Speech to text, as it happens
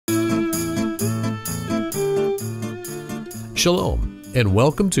Shalom, and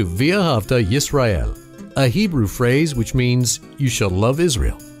welcome to V'ahavta Yisrael, a Hebrew phrase which means, you shall love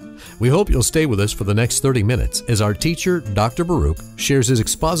Israel. We hope you'll stay with us for the next 30 minutes as our teacher, Dr. Baruch, shares his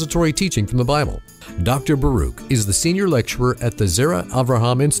expository teaching from the Bible. Dr. Baruch is the senior lecturer at the Zera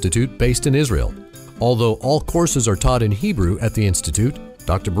Avraham Institute based in Israel. Although all courses are taught in Hebrew at the Institute,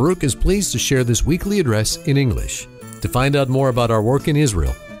 Dr. Baruch is pleased to share this weekly address in English. To find out more about our work in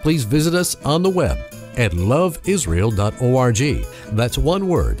Israel, please visit us on the web at LoveIsrael.org. That's one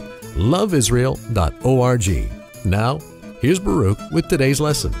word, LoveIsrael.org. Now, here's Baruch with today's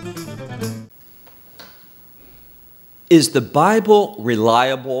lesson. Is the Bible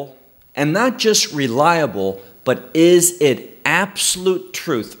reliable? And not just reliable, but is it absolute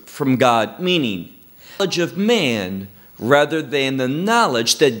truth from God? Meaning, knowledge of man rather than the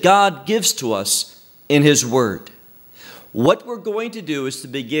knowledge that God gives to us in His Word. What we're going to do is to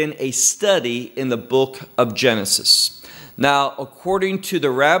begin a study in the book of Genesis. Now, according to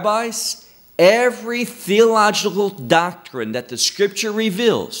the rabbis, every theological doctrine that the Scripture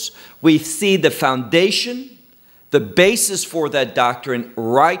reveals, we see the foundation, the basis for that doctrine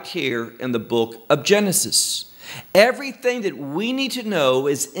right here in the book of Genesis. Everything that we need to know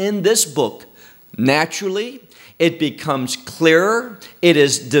is in this book. Naturally, it becomes clearer, it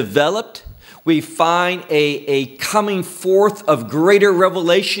is developed. We find a coming forth of greater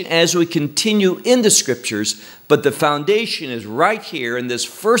revelation as we continue in the Scriptures, but the foundation is right here in this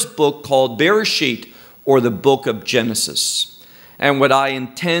first book called Bereshit, or the book of Genesis. And what I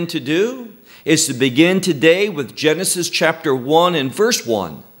intend to do is to begin today with Genesis chapter 1 and verse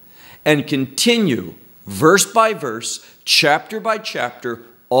 1, and continue verse by verse, chapter by chapter,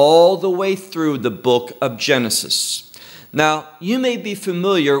 all the way through the book of Genesis. Now, you may be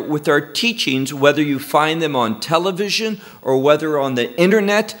familiar with our teachings, whether you find them on television or whether on the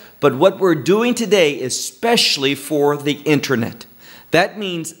internet, but what we're doing today is especially for the internet. That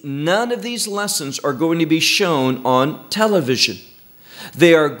means none of these lessons are going to be shown on television.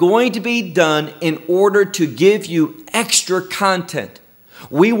 They are going to be done in order to give you extra content.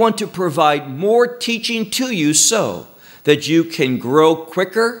 We want to provide more teaching to you so that you can grow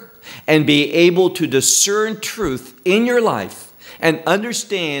quicker and be able to discern truth in your life and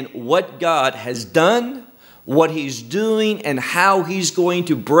understand what God has done, what He's doing, and how He's going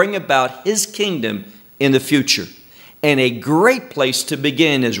to bring about His kingdom in the future. And a great place to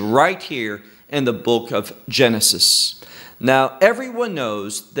begin is right here in the book of Genesis. Now, everyone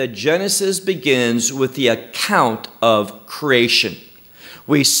knows that Genesis begins with the account of creation.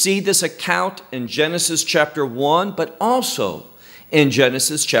 We see this account in Genesis chapter 1, but also in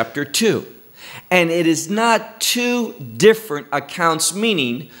Genesis chapter 2. And it is not two different accounts,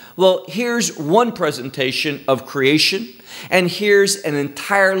 meaning, well, here's one presentation of creation, and here's an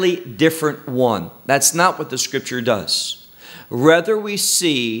entirely different one. That's not what the Scripture does. Rather, we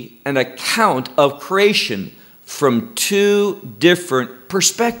see an account of creation from two different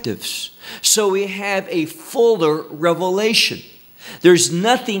perspectives. So we have a fuller revelation. There's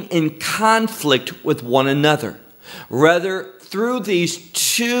nothing in conflict with one another. Rather, through these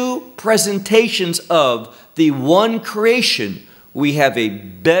two presentations of the one creation, we have a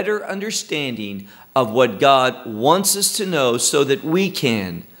better understanding of what God wants us to know so that we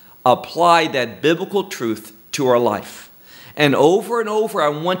can apply that biblical truth to our life. And over, I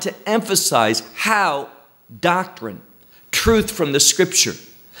want to emphasize how doctrine, truth from the Scripture,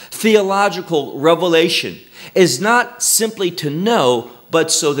 theological revelation is not simply to know,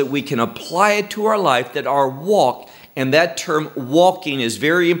 but so that we can apply it to our life, that our walk, and that term walking is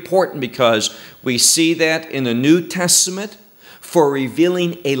very important because we see that in the New Testament for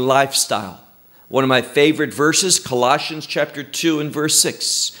revealing a lifestyle. One of my favorite verses, Colossians chapter 2 and verse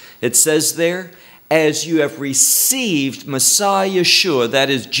 6. It says there, as you have received Messiah Yeshua, that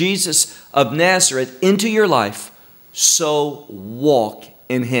is Jesus of Nazareth, into your life, so walk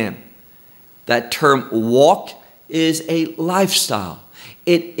in Him. That term walk is a lifestyle.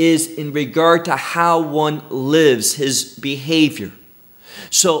 It is in regard to how one lives, his behavior.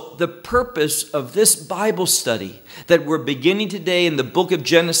 So the purpose of this Bible study that we're beginning today in the book of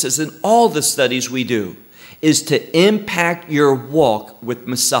Genesis and all the studies we do is to impact your walk with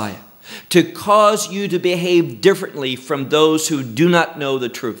Messiah, to cause you to behave differently from those who do not know the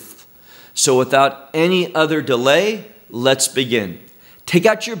truth. So without any other delay, let's begin. Take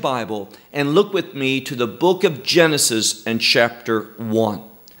out your Bible and look with me to the book of Genesis and chapter 1.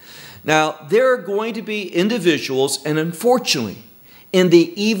 Now, there are going to be individuals, and unfortunately, in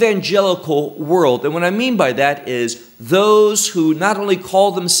the evangelical world, and what I mean by that is those who not only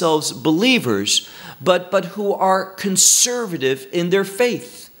call themselves believers, but who are conservative in their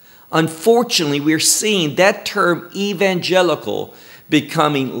faith. Unfortunately, we're seeing that term evangelical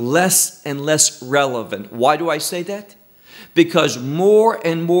becoming less and less relevant. Why do I say that? Because more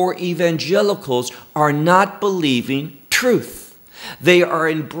and more evangelicals are not believing truth. They are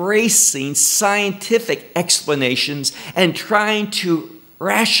embracing scientific explanations and trying to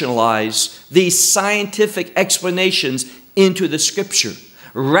rationalize these scientific explanations into the Scripture,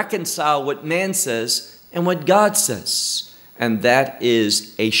 reconcile what man says and what God says. And that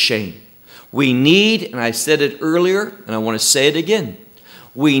is a shame. We need, and I said it earlier, and I want to say it again,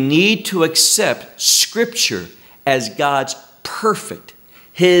 we need to accept Scripture as God's perfect,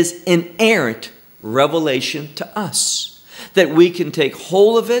 His inerrant revelation to us, that we can take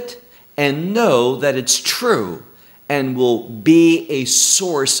hold of it and know that it's true and will be a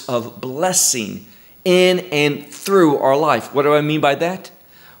source of blessing in and through our life. What do I mean by that?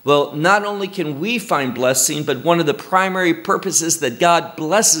 Well, not only can we find blessing, but one of the primary purposes that God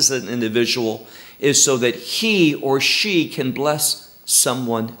blesses an individual is so that he or she can bless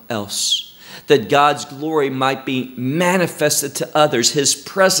someone else. That God's glory might be manifested to others. His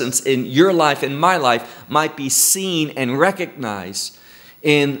presence in your life and my life might be seen and recognized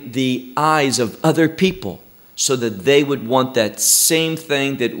in the eyes of other people, so that they would want that same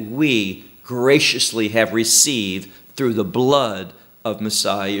thing that we graciously have received through the blood of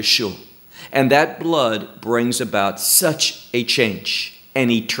Messiah Yeshua. And that blood brings about such a change,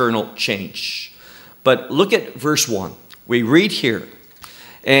 an eternal change. But look at verse 1. We read here,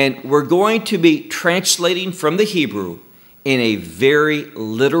 and we're going to be translating from the Hebrew in a very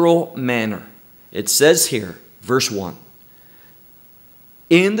literal manner. It says here, verse 1,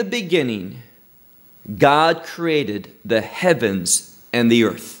 "In the beginning, God created the heavens and the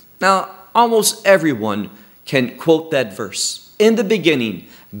earth." Now, almost everyone can quote that verse. In the beginning,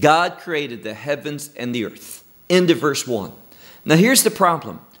 God created the heavens and the earth. Into verse 1. Now, here's the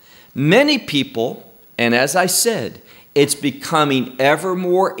problem. Many people, and as I said, it's becoming ever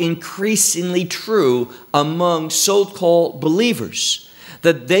more increasingly true among so-called believers,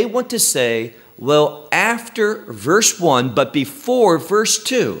 that they want to say, well, after verse 1, but before verse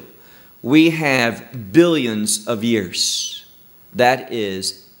 2, we have billions of years. That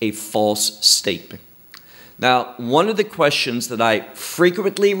is a false statement. Now, one of the questions that I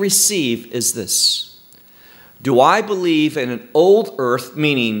frequently receive is this: do I believe in an old earth,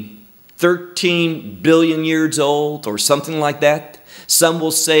 meaning 13 billion years old or something like that? Some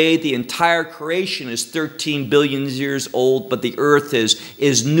will say the entire creation is 13 billion years old, but the earth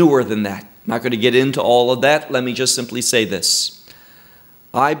is newer than that. I'm not going to get into all of that. Let me just simply say this.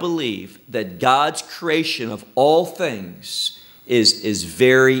 I believe that God's creation of all things is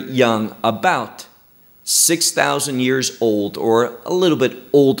very young, about 6,000 years old, or a little bit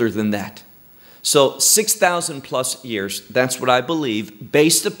older than that. So 6,000 plus years, that's what I believe,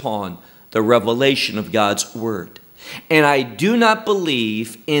 based upon the revelation of God's Word. And I do not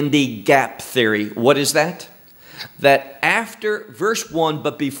believe in the gap theory. What is that? That after verse 1,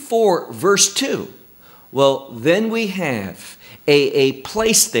 but before verse 2, well, then we have a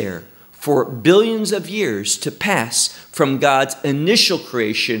place there for billions of years to pass from God's initial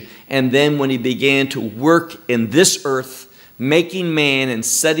creation, and then when He began to work in this earth, making man and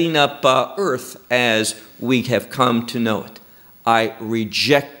setting up earth as we have come to know it. I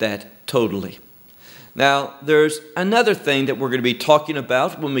reject that totally. Now, there's another thing that we're going to be talking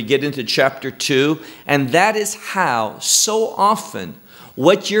about when we get into chapter 2, and that is how so often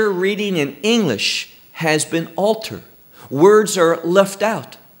what you're reading in English has been altered. Words are left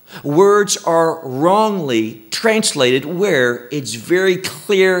out. Words are wrongly translated where it's very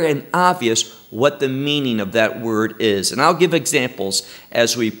clear and obvious what the meaning of that word is. And I'll give examples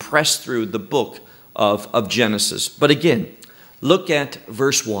as we press through the book of Genesis. But again, look at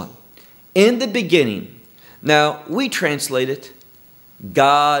verse 1. In the beginning. Now, we translate it,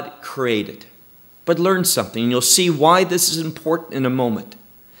 God created. But learn something, and you'll see why this is important in a moment.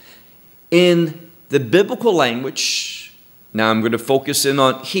 In the biblical language, now I'm going to focus in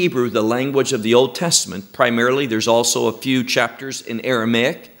on Hebrew, the language of the Old Testament. Primarily, there's also a few chapters in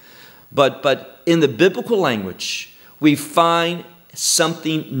Aramaic. But in the biblical language, we find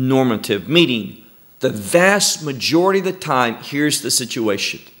something normative, meaning the vast majority of the time, here's the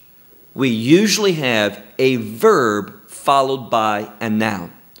situation. We usually have a verb followed by a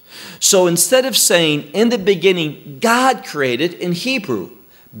noun. So instead of saying, in the beginning, God created, in Hebrew,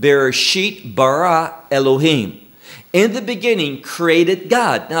 Bereshit bara Elohim. In the beginning, created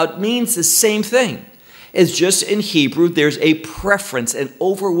God. Now, it means the same thing. It's just in Hebrew, there's a preference, an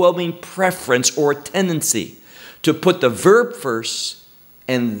overwhelming preference or tendency to put the verb first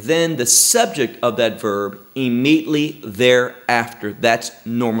and then the subject of that verb immediately thereafter. That's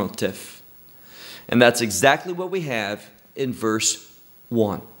normative. And that's exactly what we have in verse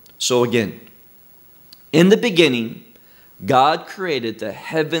 1. So again, in the beginning, God created the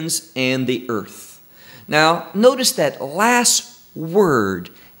heavens and the earth. Now, notice that last word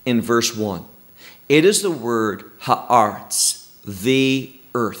in verse 1. It is the word ha'aretz, the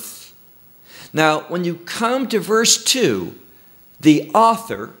earth. Now, when you come to verse 2, the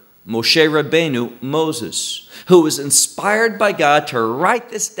author, Moshe Rabbeinu, Moses, who was inspired by God to write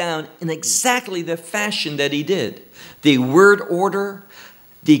this down in exactly the fashion that he did, the word order,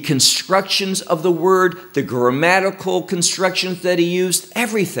 the constructions of the word, the grammatical constructions that he used,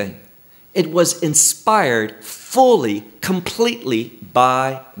 everything. It was inspired fully, completely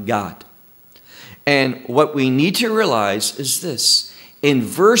by God. And what we need to realize is this. In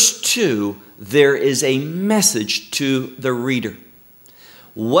verse 2, there is a message to the reader.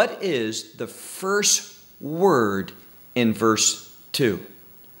 What is the first word in verse 2?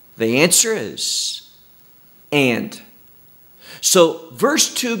 The answer is and. So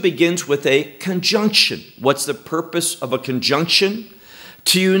verse 2 begins with a conjunction. What's the purpose of a conjunction?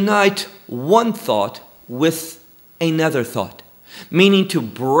 To unite one thought with another thought, meaning to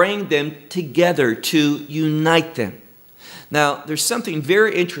bring them together, to unite them. Now, there's something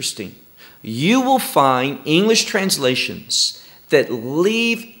very interesting. You will find English translations that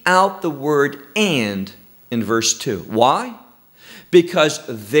leave out the word and in verse 2. Why? Because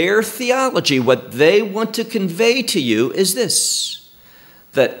their theology, what they want to convey to you is this,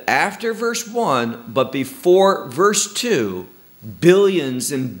 that after verse 1, but before verse 2,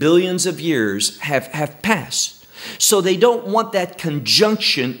 billions and billions of years have passed. So they don't want that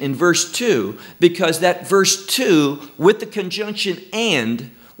conjunction in verse 2, because that verse 2 with the conjunction and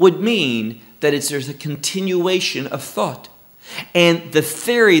would mean that there's a continuation of thought. And the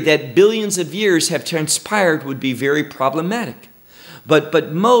theory that billions of years have transpired would be very problematic.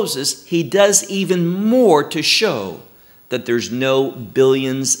 But Moses, he does even more to show that there's no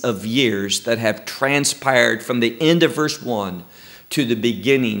billions of years that have transpired from the end of verse 1 to the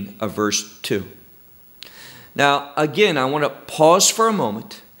beginning of verse 2. Now, again, I want to pause for a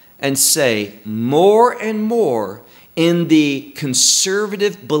moment and say more and more in the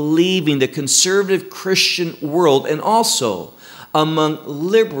conservative believing, the conservative Christian world, and also among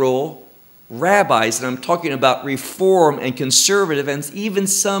liberal rabbis, and I'm talking about Reform and conservative and even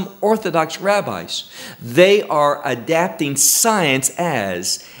some Orthodox rabbis, they are adapting science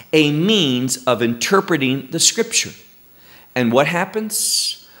as a means of interpreting the Scripture. And what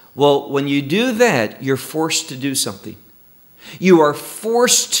happens? Well, when you do that, you're forced to do something. You are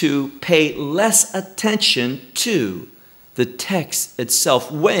forced to pay less attention to the text itself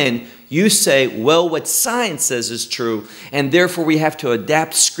when you say, well, what science says is true, and therefore we have to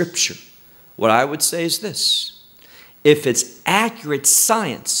adapt Scripture. What I would say is this: if it's accurate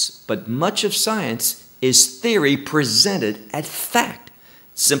science, but much of science is theory presented as fact,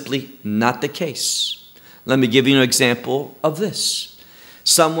 simply not the case. Let me give you an example of this.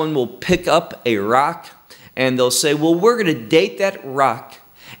 Someone will pick up a rock and they'll say, well, we're going to date that rock.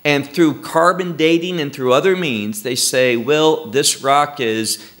 And through carbon dating and through other means, they say, well, this rock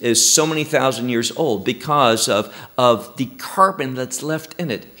is so many thousand years old because of the carbon that's left in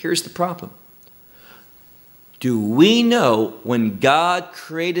it. Here's the problem. Do we know when God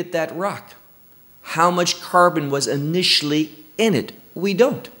created that rock how much carbon was initially in it? We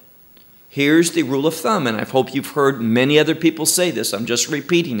don't. Here's the rule of thumb, and I hope you've heard many other people say this. I'm just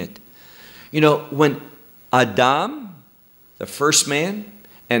repeating it. You know, when Adam, the first man,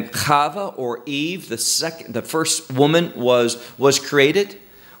 and Chava or Eve, the first woman, was created,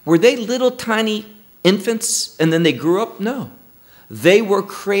 were they little tiny infants and then they grew up? No. They were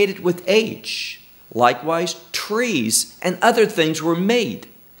created with age. Likewise, trees and other things were made.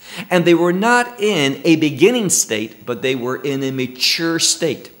 And they were not in a beginning state, but they were in a mature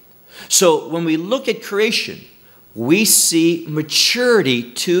state. So when we look at creation, we see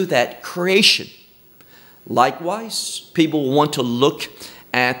maturity to that creation. Likewise, people want to look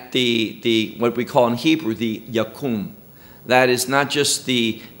at the what we call in Hebrew, the Yakum. That is not just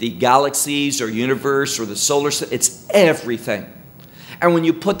the galaxies or universe or the solar system, it's everything. And when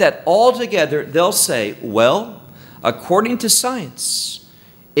you put that all together, they'll say, well, according to science,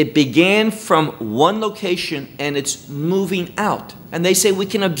 it began from one location and it's moving out. And they say we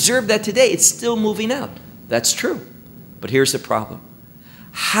can observe that today. It's still moving out. That's true. But here's the problem.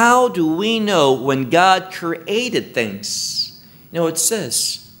 How do we know when God created things? You know, it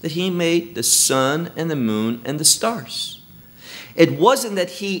says that he made the sun and the moon and the stars. It wasn't that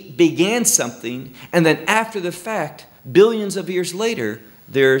he began something and then after the fact, billions of years later,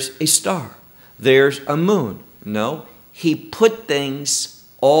 there's a star, there's a moon. No, he put things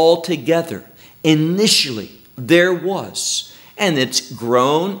all together. Initially, there was. And it's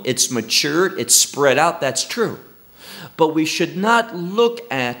grown, it's matured, it's spread out, that's true. But we should not look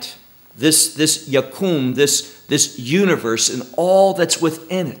at this yakum, this universe and all that's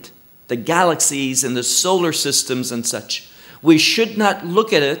within it, the galaxies and the solar systems and such. We should not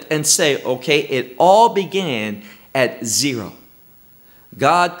look at it and say, okay, it all began at zero.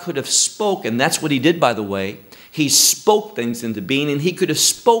 God could have spoken, that's what he did, by the way. He spoke things into being, and he could have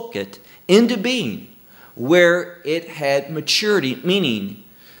spoke it into being where it had maturity, meaning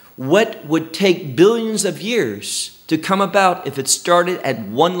what would take billions of years to come about if it started at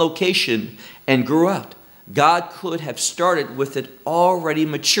one location and grew out. God could have started with it already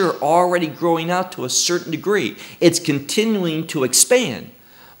mature, already growing out to a certain degree. It's continuing to expand,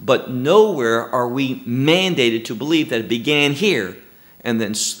 but nowhere are we mandated to believe that it began here and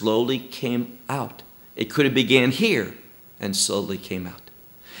then slowly came out. It could have began here and slowly came out.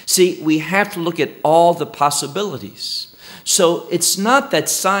 See, we have to look at all the possibilities. So it's not that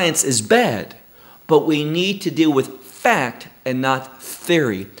science is bad, but we need to deal with fact and not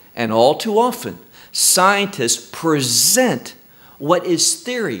theory. And all too often, scientists present what is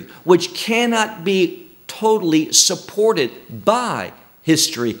theory, which cannot be totally supported by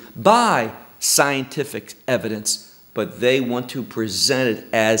history, by scientific evidence, but they want to present it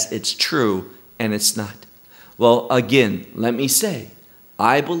as it's true, and it's not. Well, again, let me say,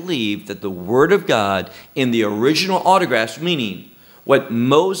 I believe that the Word of God in the original autographs, meaning what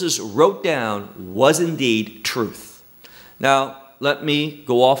Moses wrote down, was indeed truth. Now, let me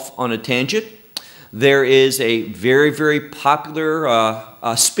go off on a tangent. There is a very, very popular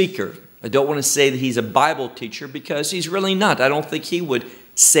speaker. I don't want to say that he's a Bible teacher because he's really not. I don't think he would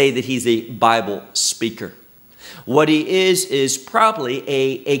say that he's a Bible speaker. What he is probably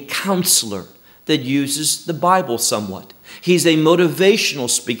a counselor that uses the Bible somewhat. He's a motivational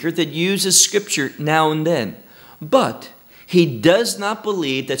speaker that uses Scripture now and then. But he does not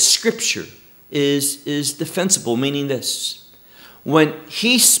believe that Scripture is defensible, meaning this. When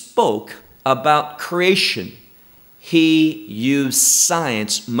he spoke about creation, he used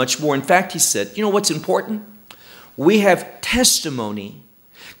science much more. In fact, he said, you know what's important? We have testimony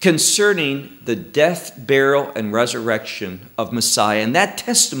concerning the death, burial, and resurrection of Messiah. And that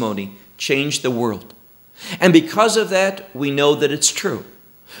testimony changed the world. And because of that, we know that it's true.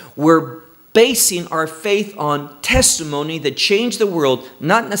 We're basing our faith on testimony that changed the world,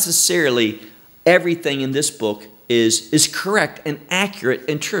 not necessarily everything in this book is correct and accurate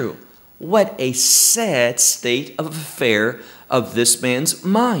and true. What a sad state of affair of this man's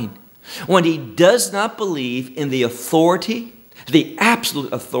mind, when he does not believe in the authority, the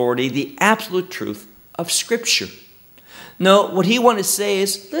absolute truth of Scripture. No, what he wants to say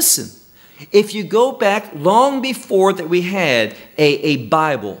is, listen, if you go back long before that we had a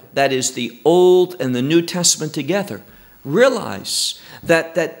Bible, that is the Old and the New Testament together, realize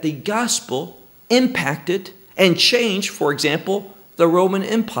that the gospel impacted and changed, for example, the Roman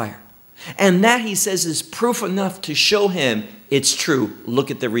Empire. And that, he says, is proof enough to show him it's true. Look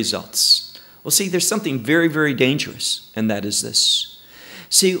at the results. Well, see, there's something very, very dangerous, and that is this.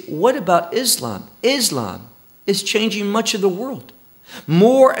 See, what about Islam? Islam is changing much of the world.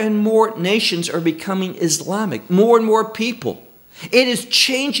 More and more nations are becoming Islamic. More and more people. It is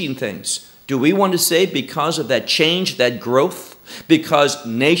changing things. Do we want to say because of that change, that growth, because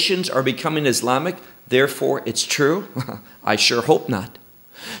nations are becoming Islamic, therefore it's true? I sure hope not.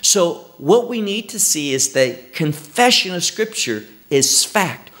 So what we need to see is that confession of Scripture is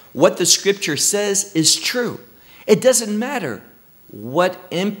fact. What the Scripture says is true. It doesn't matter what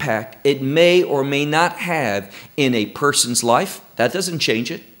impact it may or may not have in a person's life. That doesn't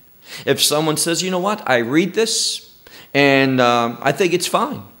change it. If someone says, you know what, I read this and I think it's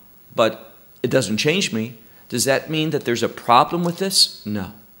fine, but it doesn't change me, does that mean that there's a problem with this?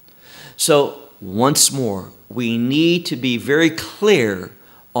 No. So once more, we need to be very clear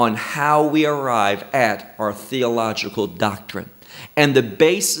on how we arrive at our theological doctrine. And the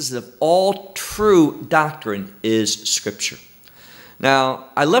basis of all true doctrine is Scripture. Now,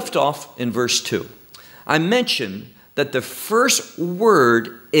 I left off in verse 2. I mentioned that the first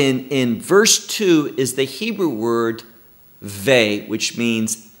word in verse 2 is the Hebrew word ve, which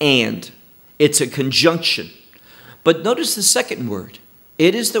means and. It's a conjunction. But notice the second word.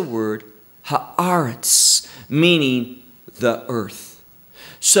 It is the word haaretz, meaning the earth.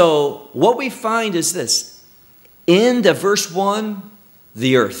 So what we find is this. In the verse 1,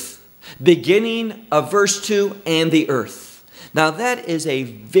 the earth. Beginning of verse 2, and the earth. Now that is a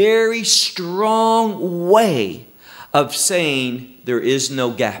very strong way of saying there is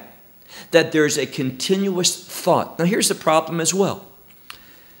no gap, that there's a continuous thought. Now here's the problem as well.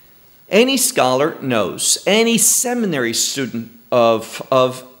 Any scholar knows, any seminary student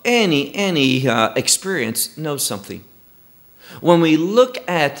of any experience knows something. When we look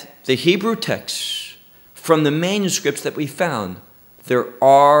at the Hebrew text from the manuscripts that we found, there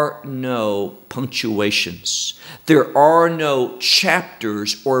are no punctuations. There are no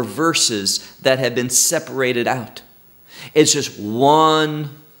chapters or verses that have been separated out. It's just one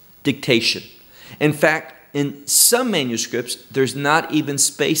dictation. In fact, in some manuscripts, there's not even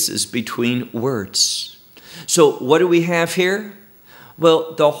spaces between words. So what do we have here?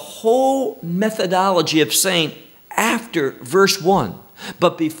 Well, the whole methodology of saying after verse 1,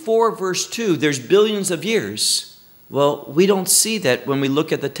 but before verse 2, there's billions of years. Well, we don't see that when we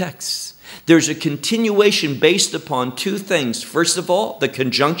look at the text. There's a continuation based upon two things. First of all, the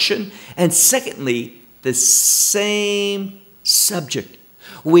conjunction, and secondly, the same subject.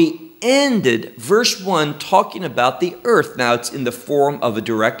 We ended verse 1 talking about the earth. Now it's in the form of a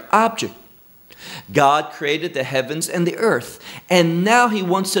direct object. God created the heavens and the earth, and now he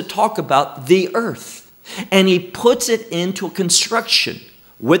wants to talk about the earth. And he puts it into a construction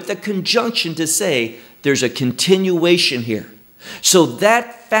with the conjunction to say there's a continuation here. So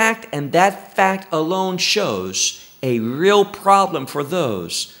that fact and that fact alone shows a real problem for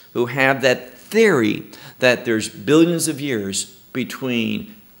those who have that theory that there's billions of years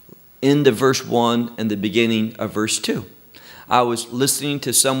between in the verse 1 and the beginning of verse 2. I was listening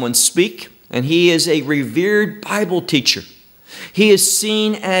to someone speak, and he is a revered Bible teacher. He is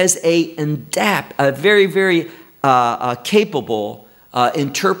seen as a very, very capable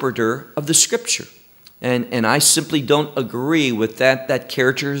interpreter of the Scripture. And I simply don't agree with that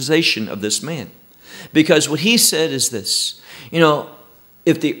characterization of this man. Because what he said is this,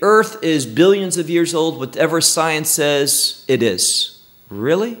 if the earth is billions of years old, whatever science says, it is.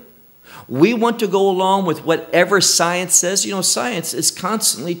 Really? We want to go along with whatever science says. Science is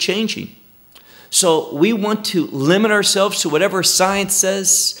constantly changing. So we want to limit ourselves to whatever science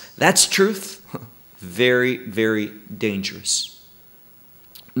says. That's truth. Very, very dangerous.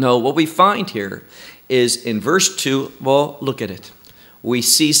 No, what we find here is in verse 2, well, look at it. We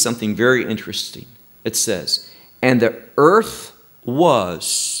see something very interesting. It says, and the earth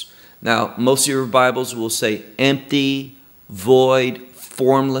was. Now, most of your Bibles will say empty, void,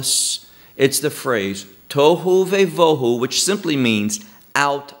 formless. It's the phrase tohu vevohu, which simply means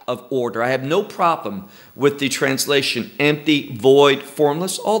out of order. I have no problem with the translation empty, void,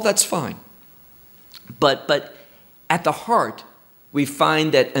 formless. All that's fine. But at the heart, we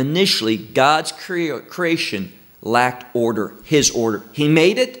find that initially God's creation lacked order, his order. He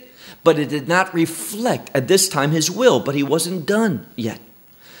made it, but it did not reflect at this time his will, but he wasn't done yet.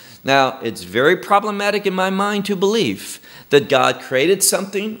 Now, it's very problematic in my mind to believe that God created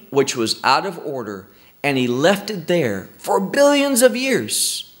something which was out of order, and he left it there for billions of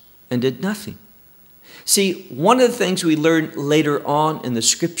years and did nothing. See, one of the things we learn later on in the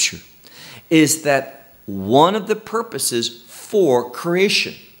Scripture is that one of the purposes for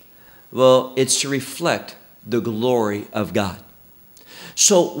creation, well, it's to reflect the glory of God.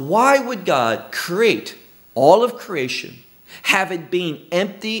 So why would God create all of creation, have it being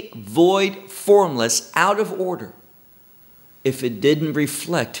empty, void, formless, out of order, if it didn't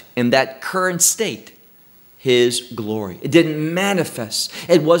reflect in that current state his glory? It didn't manifest.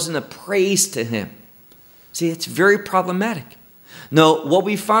 It wasn't a praise to him. See, it's very problematic. No, what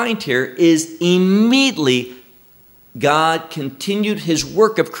we find here is immediately God continued his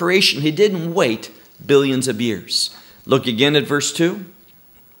work of creation. He didn't wait billions of years. Look again at verse 2.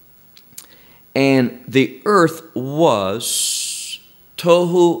 And the earth was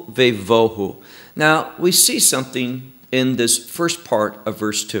tohu vevohu. Now, we see something in this first part of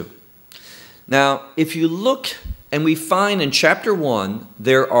verse 2. Now, if you look, and we find in chapter 1,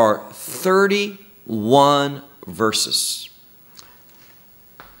 there are 31 verses.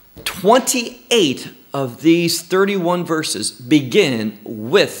 28 of these 31 verses begin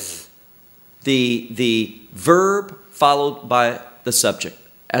with the verb followed by the subject.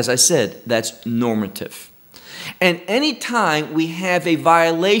 As I said, that's normative. And any time we have a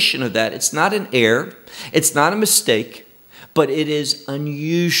violation of that, it's not an error, it's not a mistake, but it is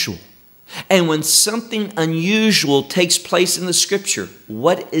unusual. And when something unusual takes place in the Scripture,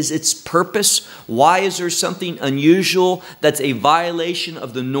 what is its purpose? Why is there something unusual that's a violation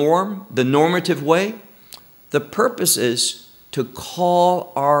of the norm, the normative way? The purpose is to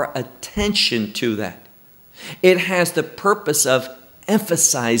call our attention to that. It has the purpose of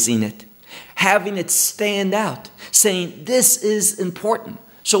emphasizing it, having it stand out, saying this is important.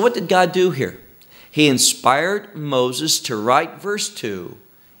 So what did God do here? He inspired Moses to write verse 2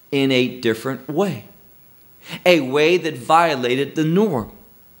 in a different way, a way that violated the norm.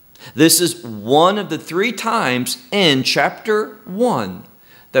 This is one of the 3 times in chapter 1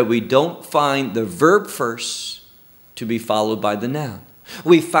 that we don't find the verb first to be followed by the noun.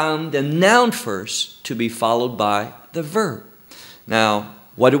 We found the noun first to be followed by the verb. Now,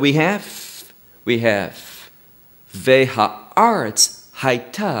 what do we have? We have Ve'ha'aretz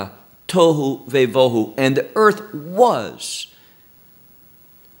haita tohu vevohu, and the earth was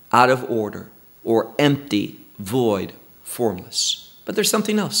out of order, or empty, void, formless. But there's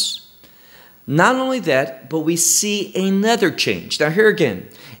something else. Not only that, but we see another change. Now here again,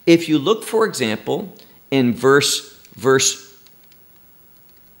 if you look, for example, in verse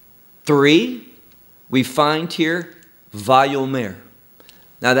 3, we find here Vayomer.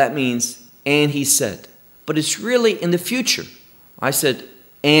 Now that means, and he said. But it's really in the future. I said,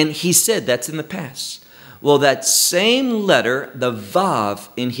 and he said, that's in the past. Well, that same letter, the Vav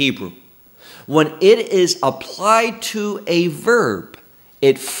in Hebrew, when it is applied to a verb,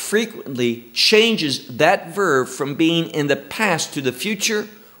 it frequently changes that verb from being in the past to the future,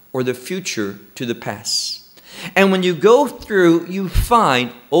 or the future to the past. And when you go through, you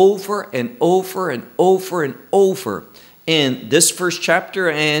find over and over and over and over in this first chapter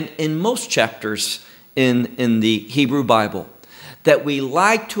and in most chapters in the Hebrew Bible that we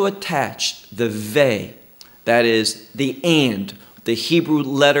like to attach the ve, that is the and, the Hebrew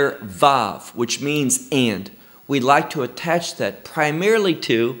letter vav, which means and. We like to attach that primarily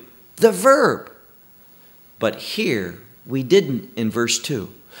to the verb. But here, we didn't in verse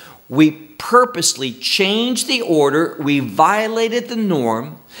 2. We purposely changed the order, we violated the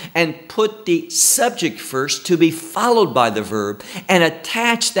norm, and put the subject first to be followed by the verb, and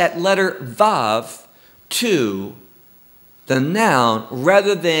attached that letter vav to the noun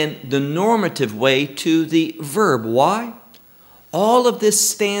rather than the normative way to the verb. Why? All of this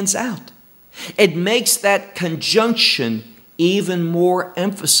stands out. It makes that conjunction even more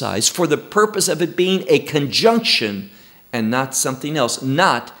emphasized for the purpose of it being a conjunction and not something else,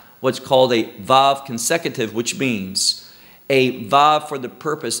 not what's called a vav consecutive, which means a vav for the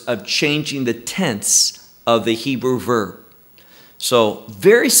purpose of changing the tense of the Hebrew verb. So,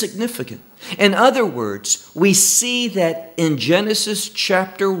 very significant. In other words, we see that in Genesis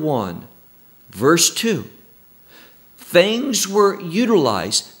chapter 1, verse 2, things were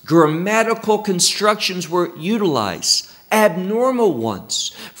utilized, grammatical constructions were utilized, abnormal ones,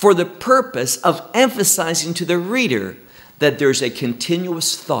 for the purpose of emphasizing to the reader that there's a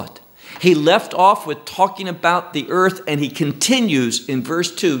continuous thought. He left off with talking about the earth, and he continues in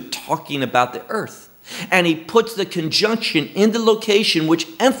verse 2 talking about the earth. And he puts the conjunction in the location which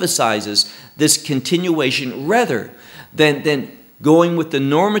emphasizes this continuation rather than going with the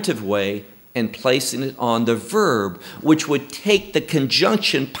normative way and placing it on the verb, which would take the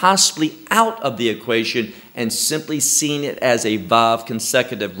conjunction possibly out of the equation and simply seeing it as a vav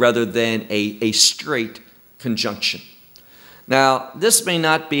consecutive rather than a straight conjunction. Now, this may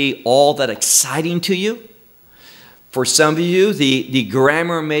not be all that exciting to you. For some of you, the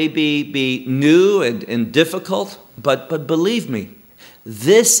grammar may be new and difficult, but believe me,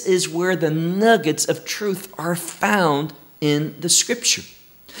 this is where the nuggets of truth are found in the Scripture.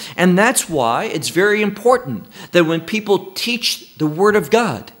 And that's why it's very important that when people teach the Word of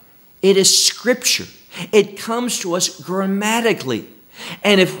God, it is Scripture. It comes to us grammatically.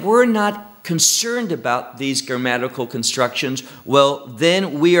 And if we're not concerned about these grammatical constructions, well,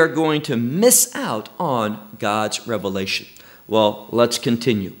 then we are going to miss out on God's revelation. Well, let's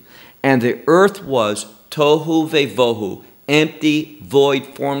continue. And the earth was tohu vevohu, empty, void,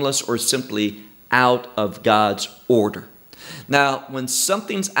 formless, or simply out of God's order. Now, when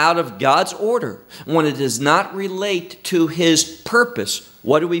something's out of God's order, when it does not relate to His purpose,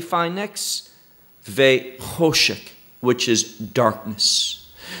 what do we find next? Vechoshek, which is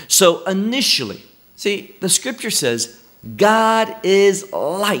darkness. So initially, see, the Scripture says God is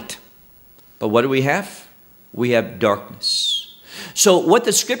light. But what do we have? We have darkness. So what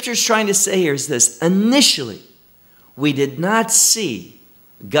the Scripture is trying to say here is this. Initially, we did not see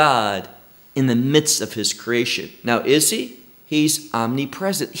God in the midst of His creation. Now, is He? He's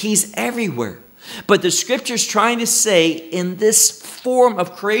omnipresent. He's everywhere. But the Scripture is trying to say in this form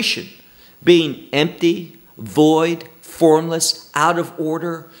of creation, being empty, void, formless, out of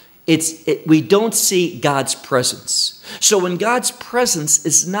order, we don't see God's presence. So when God's presence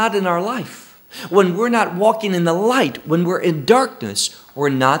is not in our life, when we're not walking in the light, when we're in darkness, we're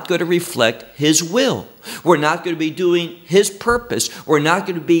not going to reflect His will. We're not going to be doing His purpose. We're not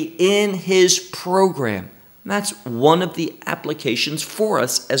going to be in His program. And that's one of the applications for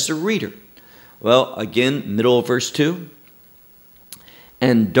us as a reader. Well, again, middle of verse 2.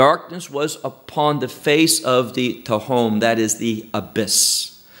 And darkness was upon the face of the Tehom, that is the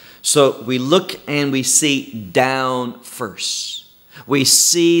abyss. So we look and we see down first. We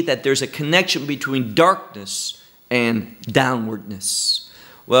see that there's a connection between darkness and downwardness.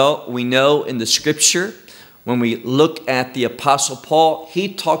 Well, we know in the scripture, when we look at the Apostle Paul,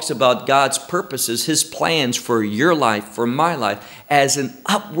 he talks about God's purposes, his plans for your life, for my life, as an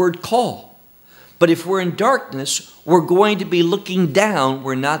upward call. But if we're in darkness, we're going to be looking down.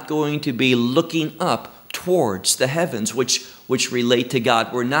 We're not going to be looking up towards the heavens, which relate to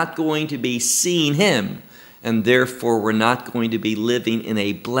God. We're not going to be seeing him, and therefore we're not going to be living in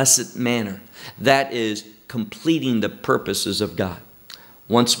a blessed manner. That is completing the purposes of God.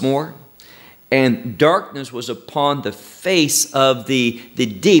 Once more, and darkness was upon the face of the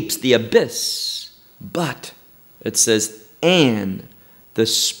deeps, the abyss. But, it says, and the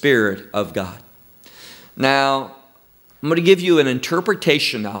Spirit of God. Now, I'm going to give you an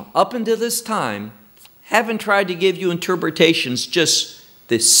interpretation now. Up until this time, haven't tried to give you interpretations, just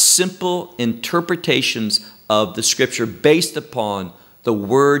the simple interpretations of the Scripture based upon the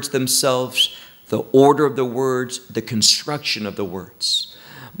words themselves, the order of the words, the construction of the words.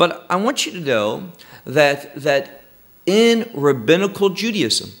 But I want you to know that in rabbinical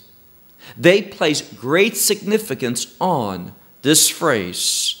Judaism, they place great significance on this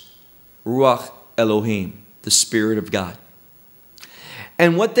phrase, Ruach Elohim, the Spirit of God.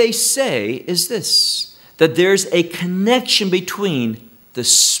 And what they say is this, that there's a connection between the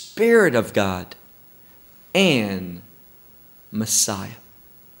Spirit of God and Messiah.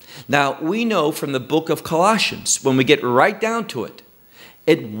 Now, we know from the book of Colossians, when we get right down to it,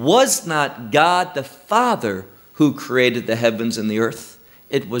 it was not God the Father who created the heavens and the earth.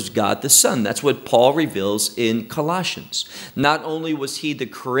 It was God the Son. That's what Paul reveals in Colossians. Not only was he the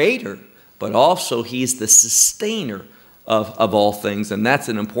creator, but also he's the sustainer of all things. And that's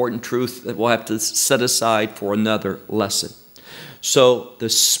an important truth that we'll have to set aside for another lesson. So the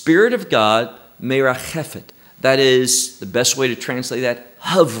Spirit of God, merachefet, that is the best way to translate that,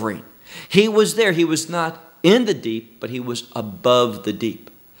 hovering. He was there. He was not in the deep, but he was above the deep.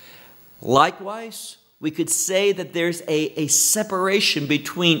 Likewise, we could say that there's a separation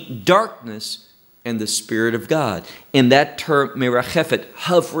between darkness and the Spirit of God. In that term, merachefet,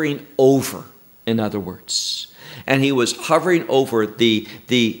 hovering over, in other words. And he was hovering over the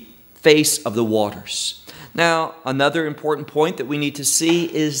face of the waters. Now, another important point that we need to see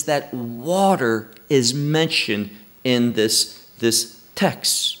is that water is mentioned in this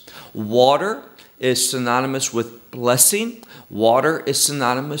text. Water is synonymous with blessing. Water is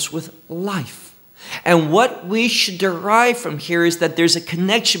synonymous with life. And what we should derive from here is that there's a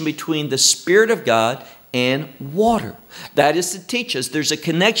connection between the Spirit of God and water. That is to teach us there's a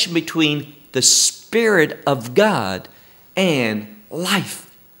connection between the Spirit of God and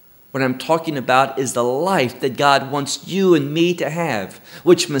life. What I'm talking about is the life that God wants you and me to have,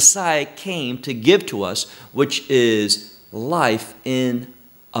 which Messiah came to give to us, which is life in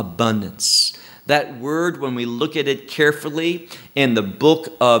abundance. That word, when we look at it carefully in the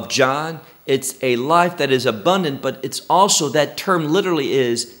book of John, it's a life that is abundant, but it's also, that term literally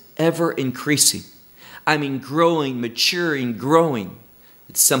is ever increasing. I mean, growing, maturing, growing.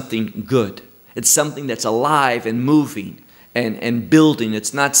 It's something good. It's something that's alive and moving and building.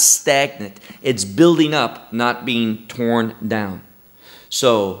 It's not stagnant. It's building up, not being torn down.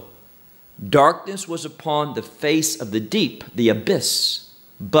 So, darkness was upon the face of the deep, the abyss.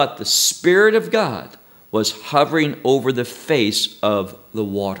 But the Spirit of God was hovering over the face of the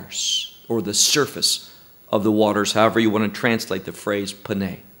waters, or the surface of the waters, however you want to translate the phrase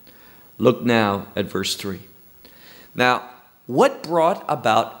paneh. Look now at verse 3. Now, what brought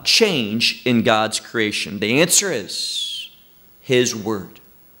about change in God's creation? The answer is His Word.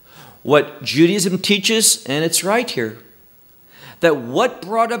 What Judaism teaches, and it's right here, that what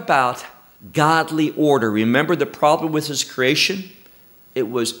brought about godly order, remember the problem with His creation? It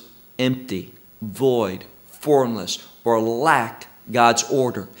was empty, void, formless, or lacked God's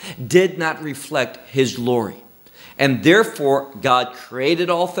order, did not reflect His glory. And therefore, God created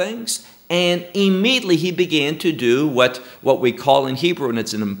all things, and immediately He began to do what we call in Hebrew, and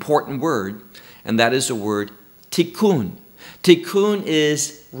it's an important word, and that is the word tikkun. Tikkun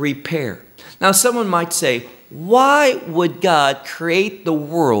is repair. Now, someone might say, why would God create the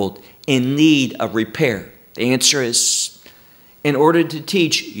world in need of repair? The answer is, in order to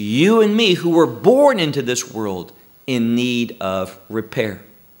teach you and me who were born into this world in need of repair.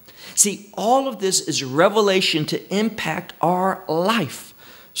 See, all of this is revelation to impact our life.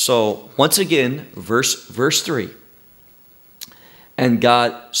 So, once again, verse 3. And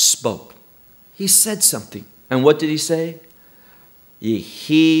God spoke. He said something. And what did he say?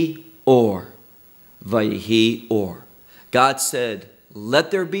 Yehi or. Vayehi or. God said, let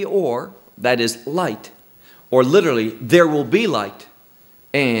there be or, that is light. Or literally, there will be light.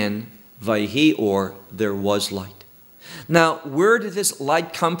 And Vayehi or, there was light. Now, where did this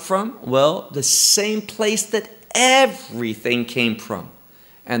light come from? Well, the same place that everything came from.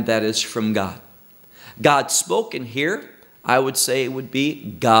 And that is from God. God spoke, and here I would say it would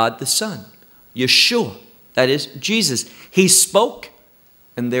be God the Son. Yeshua, that is Jesus. He spoke,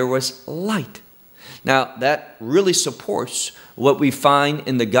 and there was light. Now, that really supports what we find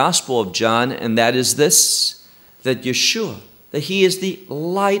in the Gospel of John, and that is this, that Yeshua, that he is the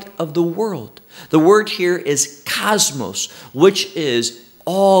light of the world. The word here is cosmos, which is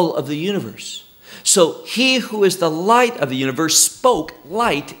all of the universe. So he who is the light of the universe spoke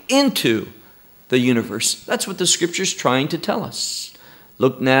light into the universe. That's what the scripture is trying to tell us.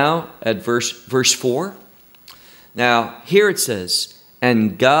 Look now at verse 4. Now, here it says,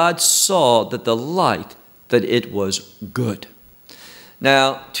 and God saw that the light, that it was good.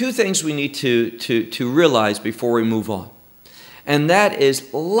 Now, two things we need to realize before we move on. And that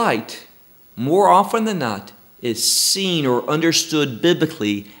is light, more often than not, is seen or understood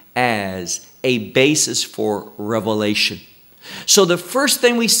biblically as a basis for revelation. So the first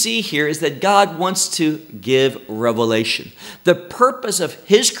thing we see here is that God wants to give revelation. The purpose of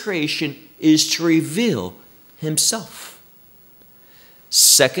his creation is to reveal himself.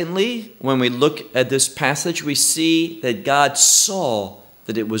 Secondly, when we look at this passage, we see that God saw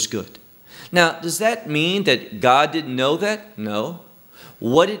that it was good. Now, does that mean that God didn't know that? No.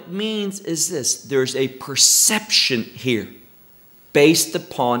 What it means is this. There's a perception here based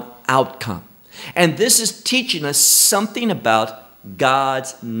upon outcome. And this is teaching us something about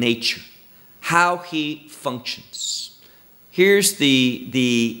God's nature, how he functions. Here's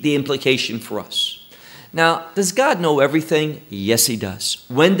the implication for us. Now, does God know everything? Yes, he does.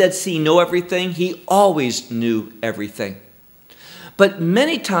 When does he know everything? He always knew everything. But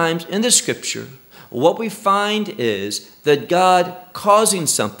many times in the scripture, what we find is that God causing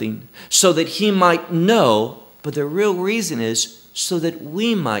something so that he might know, but the real reason is so that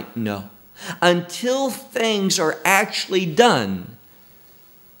we might know. Until things are actually done,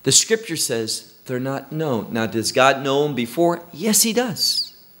 the scripture says they're not known. Now, does God know them before? Yes, he does.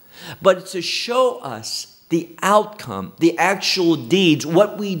 But it's to show us the outcome, the actual deeds,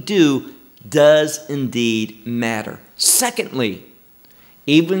 what we do does indeed matter. Secondly,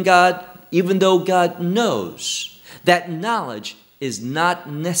 even though God knows, that knowledge is not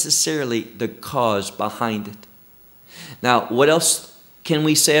necessarily the cause behind it. Now, what else can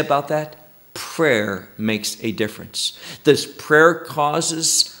we say about that? Prayer makes a difference. Does prayer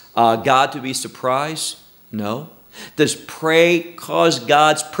causes God to be surprised? No. Does prayer cause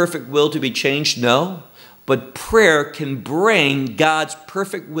God's perfect will to be changed? No. But prayer can bring God's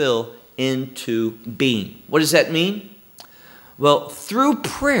perfect will into being. What does that mean? Well, through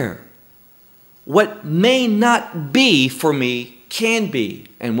prayer, what may not be for me can be.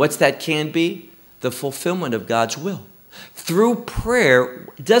 And what's that can be? The fulfillment of God's will. Through prayer,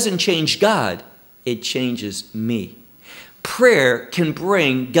 it doesn't change God, it changes me. Prayer can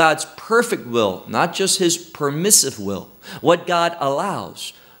bring God's perfect will, not just his permissive will, what God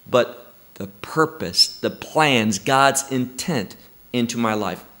allows, but the purpose, the plans, God's intent into my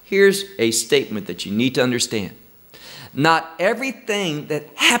life. Here's a statement that you need to understand. Not everything that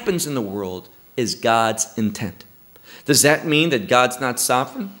happens in the world is God's intent. Does that mean that God's not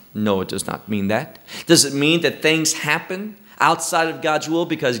sovereign? No, it does not mean that. Does it mean that things happen outside of God's will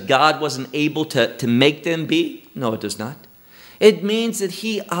because God wasn't able to make them be? No, it does not. It means that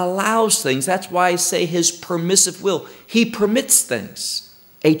he allows things. That's why I say his permissive will. He permits things,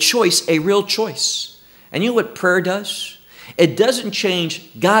 a choice, a real choice. And you know what prayer does? It doesn't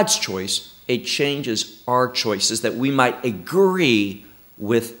change God's choice. It changes our choices that we might agree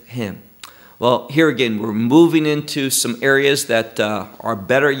with him. Well, here again, we're moving into some areas that are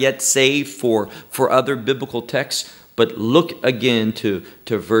better yet saved for other biblical texts. But look again to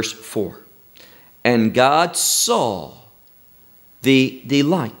verse 4. And God saw the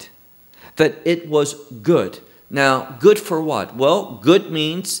light, that it was good. Now, good for what? Well, good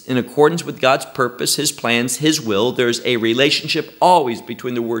means in accordance with God's purpose, his plans, his will. There's a relationship always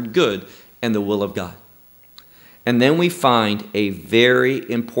between the word good and the will of God. And then we find a very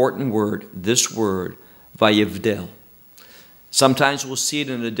important word, this word, vayivdel. Sometimes we'll see it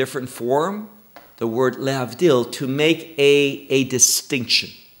in a different form, the word lehavdil, to make a distinction.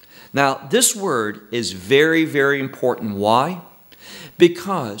 Now, this word is very, very important. Why?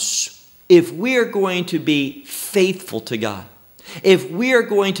 Because if we are going to be faithful to God, if we are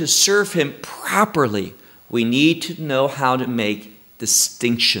going to serve him properly, we need to know how to make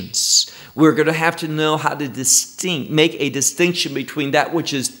distinctions. We're going to have to know how to make a distinction between that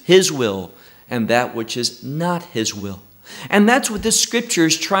which is His will and that which is not His will. And that's what this scripture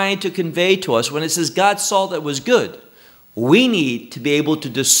is trying to convey to us when it says God saw that it was good. We need to be able to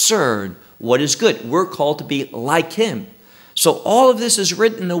discern what is good. We're called to be like Him. So all of this is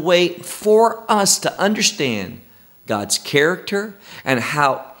written in a way for us to understand God's character and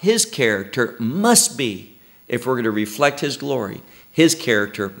how His character must be. If we're going to reflect His glory, His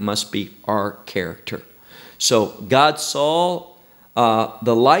character must be our character. So God saw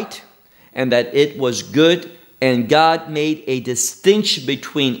the light and that it was good, and God made a distinction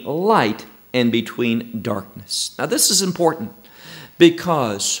between light and between darkness. Now this is important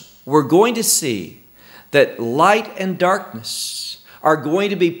because we're going to see that light and darkness are going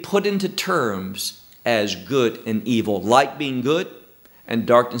to be put into terms as good and evil. Light being good and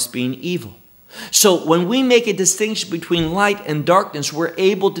darkness being evil. So when we make a distinction between light and darkness, we're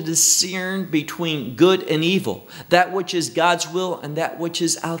able to discern between good and evil, that which is God's will and that which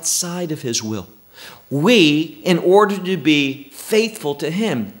is outside of His will. We, in order to be faithful to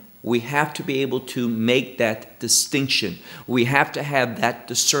Him, we have to be able to make that distinction. We have to have that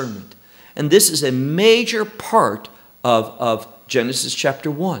discernment. And this is a major part of Genesis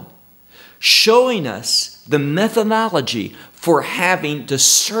chapter 1, showing us the methodology for having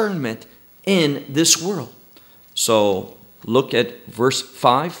discernment in this world. So look at verse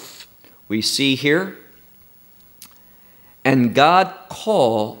 5. We see here, and God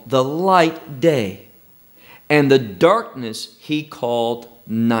called the light day, and the darkness He called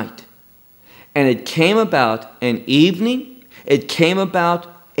night. And it came about an evening, it came about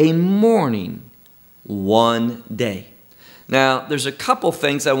a morning, one day. Now, there's a couple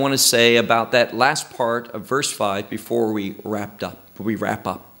things I want to say about that last part of verse 5 before we wrap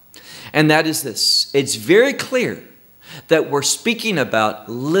up. And that is this. It's very clear that we're speaking about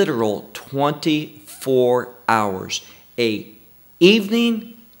literal 24 hours. A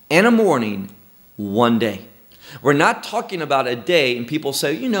evening and a morning, one day. We're not talking about a day, and people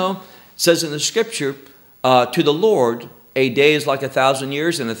say, it says in the scripture, to the Lord, a day is like 1,000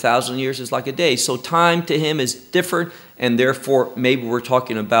 years, and 1,000 years is like a day. So time to Him is different, and therefore maybe we're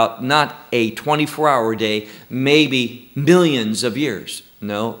talking about not a 24-hour day, maybe millions of years.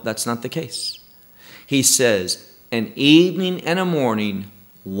 No, that's not the case. He says, an evening and a morning,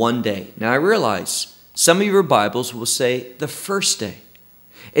 one day. Now I realize some of your Bibles will say the first day.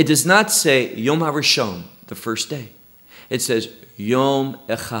 It does not say Yom HaRishon, the first day. It says Yom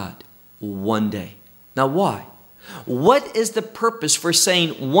Echad, one day. Now why? What is the purpose for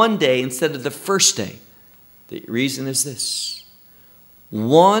saying one day instead of the first day? The reason is this.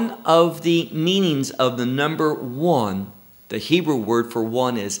 One of the meanings of the number one, the Hebrew word for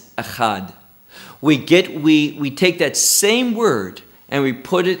one is echad. We take that same word and we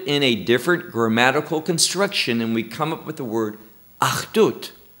put it in a different grammatical construction, and we come up with the word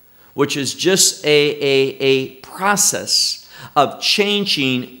achdut, which is just a process of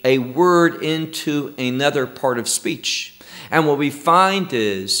changing a word into another part of speech. And what we find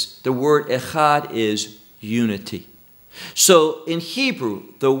is the word echad is unity. So in Hebrew,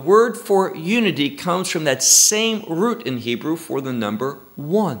 the word for unity comes from that same root in Hebrew for the number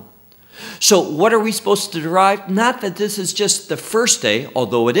one. So what are we supposed to derive? Not that this is just the first day,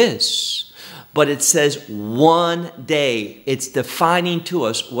 although it is, but it says one day. It's defining to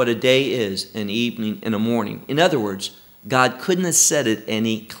us what a day is, an evening and a morning. In other words, God couldn't have said it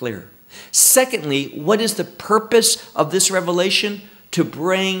any clearer. Secondly, what is the purpose of this revelation? To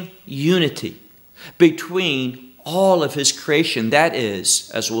bring unity between all of His creation. That is,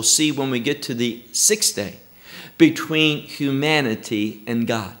 as we'll see when we get to the sixth day, between humanity and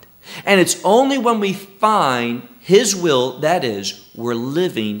God. And it's only when we find His will, that is, we're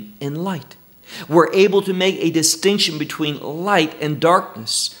living in light. We're able to make a distinction between light and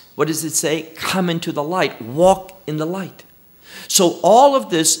darkness. What does it say? Come into the light. Walk in the light. So all of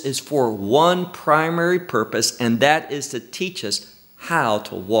this is for one primary purpose, and that is to teach us how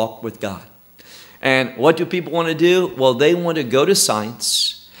to walk with God. And what do people want to do? Well, they want to go to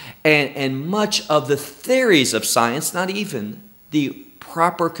science, and much of the theories of science, not even the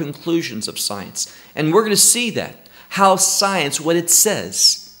proper conclusions of science. And we're going to see that, how science, what it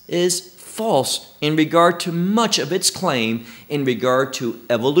says, is false in regard to much of its claim in regard to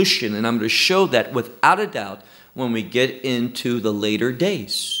evolution. And I'm going to show that without a doubt when we get into the later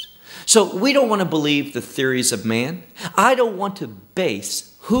days. So we don't want to believe the theories of man. I don't want to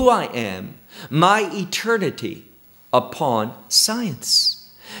base who I am, my eternity, upon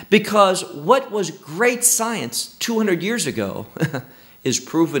science. Because what was great science 200 years ago is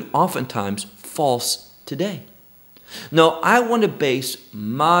proven oftentimes false today. No, I want to base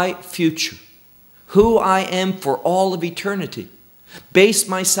my future, who I am for all of eternity, base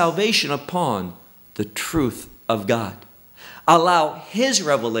my salvation upon the truth of God. Allow His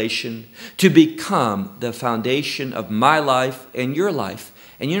revelation to become the foundation of my life and your life.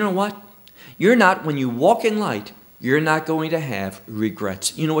 And you know what? When you walk in light, you're not going to have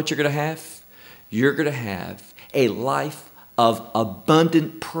regrets. You know what you're going to have? You're going to have a life of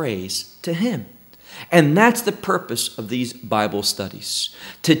abundant praise to Him. And that's the purpose of these Bible studies,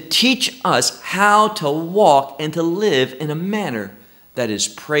 to teach us how to walk and to live in a manner that is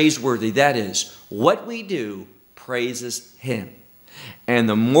praiseworthy. That is, what we do praises Him. And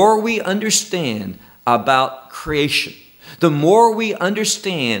the more we understand about creation, the more we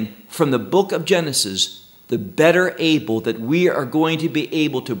understand from the book of Genesis, the better able that we are going to be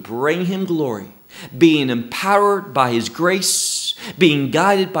able to bring Him glory, being empowered by His grace, being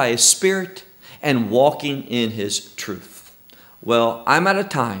guided by His Spirit, and walking in His truth. Well, I'm out of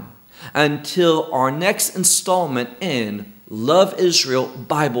time. Until our next installment in Love Israel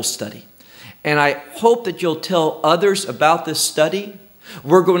Bible Study. And I hope that you'll tell others about this study.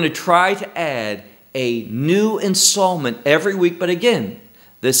 We're going to try to add a new installment every week. But again,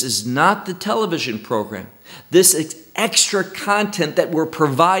 this is not the television program. This is extra content that we're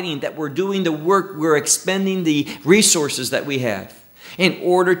providing, that we're doing the work, we're expending the resources that we have in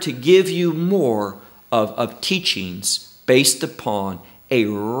order to give you more of teachings based upon a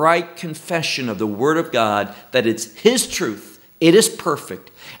right confession of the Word of God, that it's His truth, it is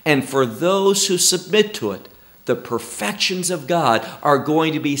perfect, and for those who submit to it, the perfections of God are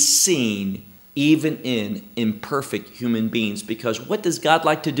going to be seen even in imperfect human beings. Because what does God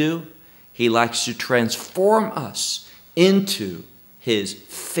like to do? He likes to transform us into His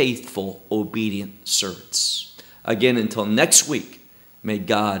faithful, obedient servants. Again, until next week, may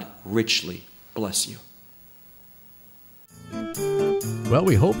God richly bless you. Well,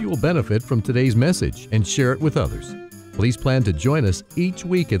 we hope you will benefit from today's message and share it with others. Please plan to join us each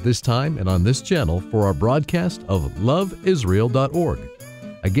week at this time and on this channel for our broadcast of LoveIsrael.org.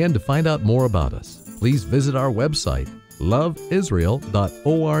 Again, to find out more about us, please visit our website,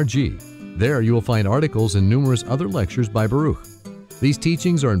 LoveIsrael.org. There you will find articles and numerous other lectures by Baruch. These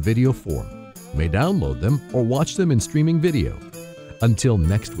teachings are in video form. You may download them or watch them in streaming video. Until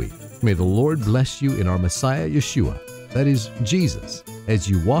next week, may the Lord bless you in our Messiah Yeshua, that is Jesus, as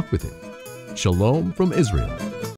you walk with Him. Shalom from Israel.